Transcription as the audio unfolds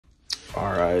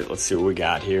All right, let's see what we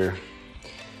got here.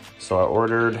 So I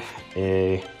ordered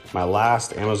my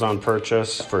last Amazon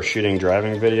purchase for shooting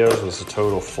driving videos was a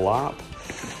total flop,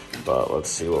 but let's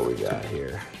see what we got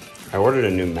here. I ordered a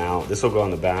new mount. This will go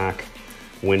on the back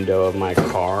window of my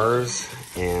cars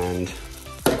and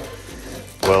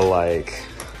will like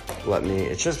let me,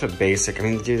 it's just a basic, I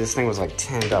mean, dude, this thing was like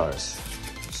 $10.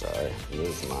 Sorry,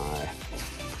 this is my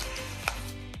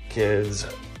kids'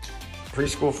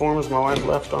 preschool forms my wife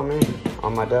left on me,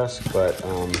 on my desk, but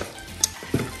all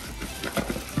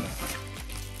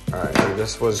right, so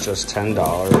this was just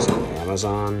 $10 on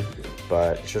Amazon,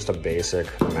 but it's just a basic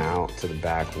mount to the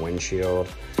back windshield,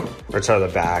 or to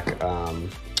the back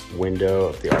window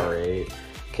of the R8.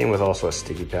 Came with also a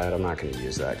sticky pad. I'm not gonna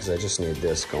use that because I just need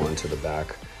this going to the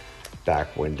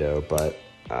back window, but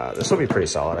this will be pretty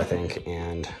solid, I think,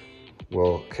 and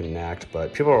will connect.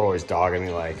 But people are always dogging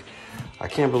me like, I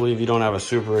can't believe you don't have a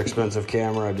super expensive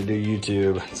camera to do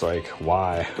YouTube. It's like,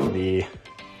 why? The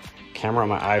camera on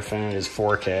my iPhone is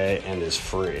 4K and is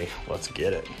free. Let's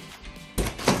get it.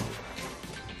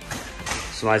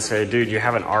 Some might say, dude, you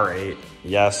have an R8.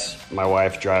 Yes, my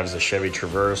wife drives a Chevy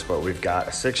Traverse, but we've got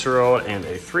a 6-year-old and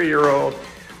a 3-year-old,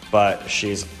 but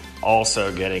she's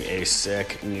also getting a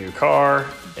sick new car,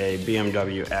 a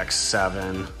BMW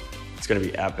X7. It's gonna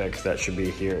be epic. That should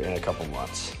be here in a couple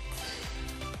months.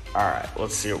 All right,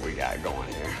 let's see what we got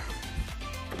going here.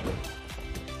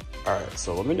 All right,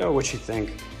 so let me know what you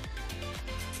think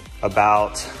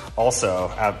about, also,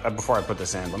 before I put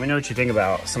this in, let me know what you think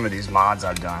about some of these mods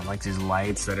I've done, like these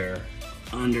lights that are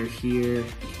under here. You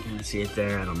can see it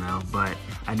there, I don't know, but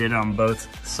I did it on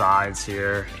both sides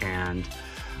here, and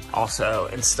also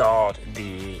installed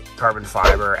the carbon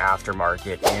fiber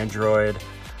aftermarket Android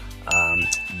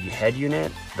head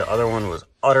unit. The other one was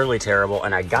utterly terrible,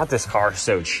 and I got this car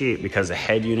so cheap because the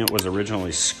head unit was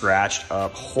originally scratched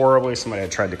up horribly. Somebody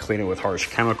had tried to clean it with harsh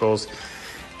chemicals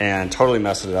and totally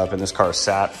messed it up, and this car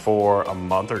sat for a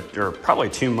month or probably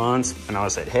 2 months, and I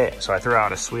was like, hey, so I threw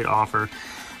out a sweet offer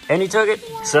and he took it.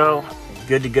 So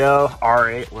good to go.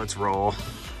 R8, let's roll.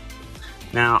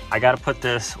 Now I got to put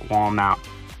this wall mount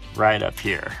right up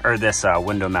here, or this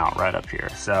window mount right up here,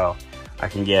 so I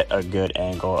can get a good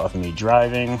angle of me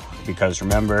driving, because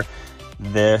remember,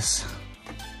 this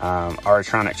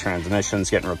R-tronic transmission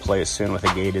is getting replaced soon with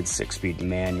a gated 6-speed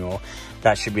manual.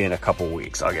 That should be in a couple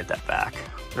weeks. I'll get that back,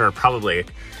 or probably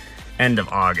end of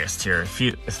August here,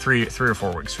 three or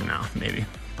 4 weeks from now, maybe.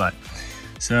 But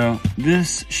so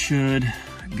this should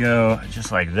go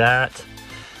just like that.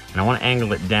 And I want to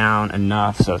angle it down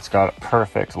enough so it's got a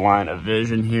perfect line of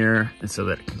vision here, and so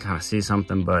that it can kind of see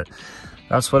something, but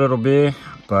that's what it'll be.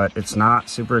 But it's not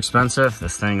super expensive.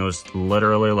 This thing was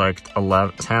literally like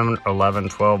 10, 11,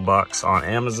 12 bucks on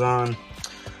Amazon.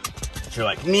 If you're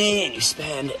like me and you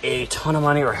spend a ton of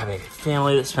money, or have a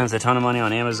family that spends a ton of money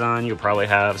on Amazon, you'll probably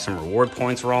have some reward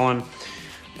points rolling.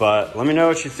 But let me know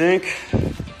what you think.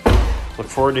 Look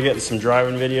forward to getting some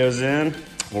driving videos in.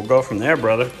 We'll go from there,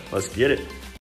 brother. Let's get it.